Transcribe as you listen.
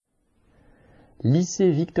Lycée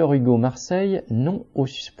Victor-Hugo Marseille, non aux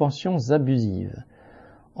suspensions abusives.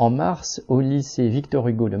 En mars, au lycée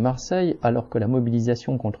Victor-Hugo de Marseille, alors que la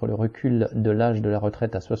mobilisation contre le recul de l'âge de la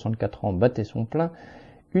retraite à 64 ans battait son plein,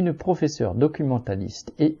 une professeure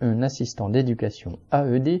documentaliste et un assistant d'éducation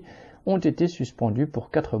AED ont été suspendus pour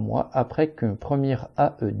 4 mois après qu'un premier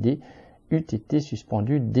AED eût été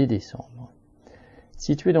suspendu dès décembre.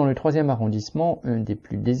 Situé dans le 3e arrondissement, un des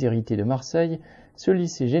plus déshérités de Marseille, ce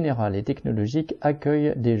lycée général et technologique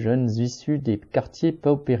accueille des jeunes issus des quartiers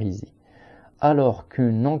paupérisés. Alors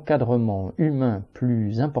qu'un encadrement humain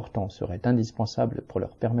plus important serait indispensable pour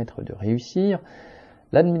leur permettre de réussir,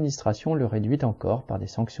 l'administration le réduit encore par des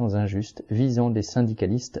sanctions injustes visant des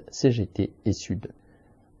syndicalistes CGT et Sud.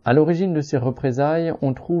 À l'origine de ces représailles,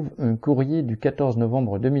 on trouve un courrier du 14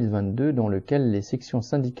 novembre 2022 dans lequel les sections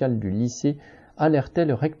syndicales du lycée alertaient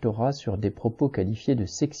le rectorat sur des propos qualifiés de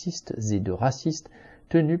sexistes et de racistes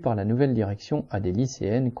tenus par la nouvelle direction à des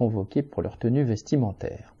lycéennes convoquées pour leur tenue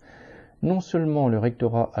vestimentaire. Non seulement le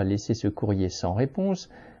rectorat a laissé ce courrier sans réponse,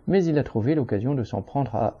 mais il a trouvé l'occasion de s'en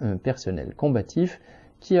prendre à un personnel combatif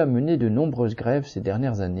qui a mené de nombreuses grèves ces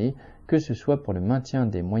dernières années, que ce soit pour le maintien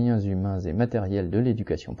des moyens humains et matériels de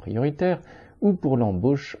l'éducation prioritaire ou pour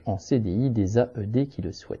l'embauche en CDI des AED qui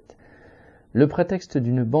le souhaitent. Le prétexte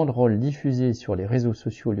d'une banderole diffusée sur les réseaux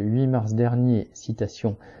sociaux le 8 mars dernier,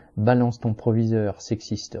 citation « Balance ton proviseur,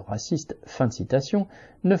 sexiste, raciste », fin de citation,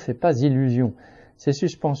 ne fait pas illusion. Ces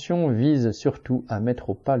suspensions visent surtout à mettre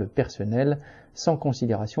au pas le personnel, sans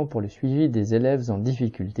considération pour le suivi des élèves en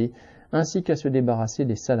difficulté, ainsi qu'à se débarrasser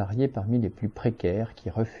des salariés parmi les plus précaires qui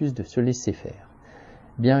refusent de se laisser faire.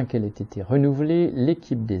 Bien qu'elle ait été renouvelée,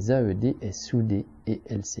 l'équipe des AED est soudée et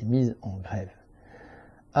elle s'est mise en grève.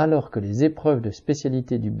 Alors que les épreuves de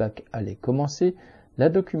spécialité du bac allaient commencer, la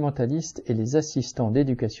documentaliste et les assistants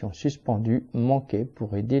d'éducation suspendus manquaient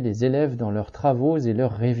pour aider les élèves dans leurs travaux et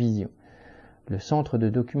leurs révisions. Le centre de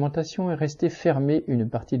documentation est resté fermé une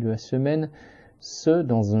partie de la semaine, ce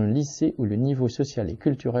dans un lycée où le niveau social et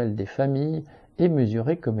culturel des familles est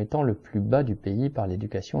mesuré comme étant le plus bas du pays par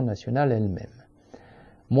l'éducation nationale elle-même.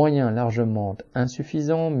 Moyens largement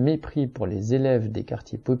insuffisants, mépris pour les élèves des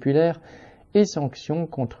quartiers populaires et sanctions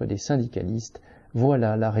contre des syndicalistes,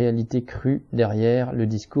 voilà la réalité crue derrière le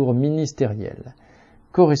discours ministériel.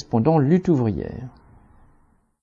 Correspondant Lutte ouvrière.